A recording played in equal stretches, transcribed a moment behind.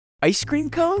Ice cream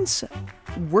cones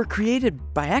were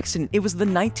created by accident. It was the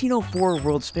 1904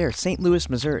 World's Fair, St. Louis,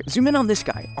 Missouri. Zoom in on this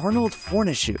guy, Arnold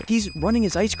Forneshoe. He's running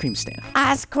his ice cream stand.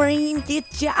 Ice cream,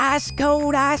 get your ice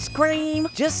cold ice cream.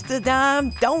 Just a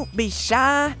dime, don't be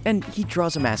shy. And he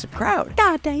draws a massive crowd.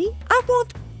 Daddy, I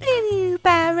want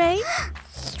blueberry.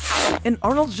 And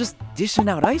Arnold's just dishing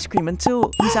out ice cream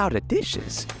until he's out of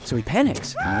dishes. So he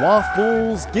panics.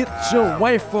 Waffles, get your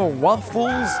wafer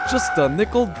waffles. Just a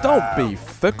nickel, don't be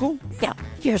fickle. Now,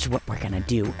 here's what we're gonna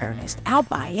do, Ernest. I'll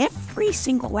buy every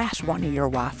single last one of your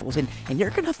waffles, and you're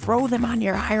gonna throw them on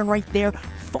your iron right there,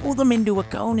 fold them into a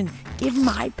cone, and give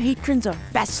my patrons a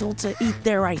vessel to eat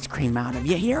their ice cream out of.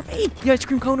 You hear me? The ice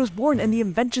cream cone was born, and the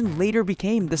invention later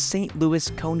became the St. Louis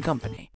Cone Company.